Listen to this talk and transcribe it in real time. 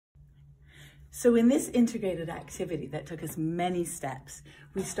So in this integrated activity that took us many steps,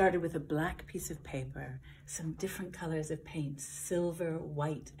 we started with a black piece of paper, some different colors of paint, silver,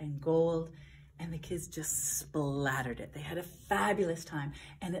 white, and gold, and the kids just splattered it. They had a fabulous time,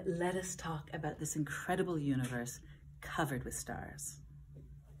 and it let us talk about this incredible universe covered with stars.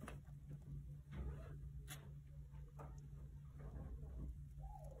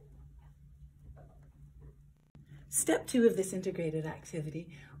 Step 2 of this integrated activity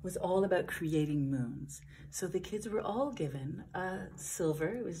was all about creating moons. So the kids were all given silver,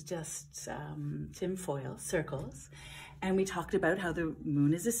 it was just tin foil, circles, and we talked about how the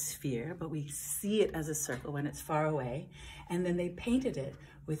moon is a sphere, but we see it as a circle when it's far away, and then they painted it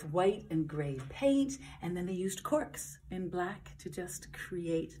with white and gray paint, and then they used corks in black to just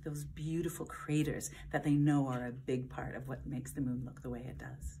create those beautiful craters that they know are a big part of what makes the moon look the way it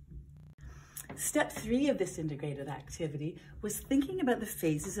does. Step 3 of this integrated activity was thinking about the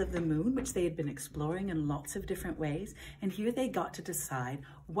phases of the moon, which they had been exploring in lots of different ways. And here they got to decide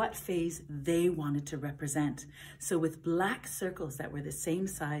what phase they wanted to represent. So with black circles that were the same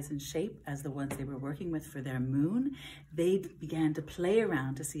size and shape as the ones they were working with for their moon, they began to play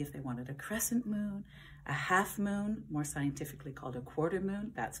around to see if they wanted a crescent moon, a half moon, more scientifically called a quarter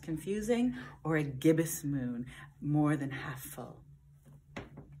moon, that's confusing, or a gibbous moon, more than half full.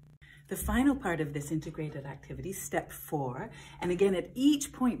 The final part of this integrated activity, step 4, and again at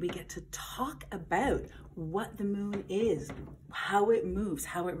each point we get to talk about what the moon is, how it moves,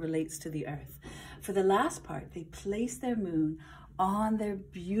 how it relates to the earth. For the last part, they place their moon on their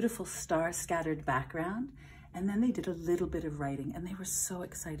beautiful star-scattered background, and then they did a little bit of writing, and they were so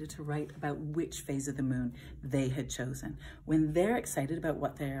excited to write about which phase of the moon they had chosen. When they're excited about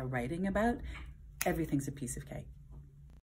what they are writing about, everything's a piece of cake.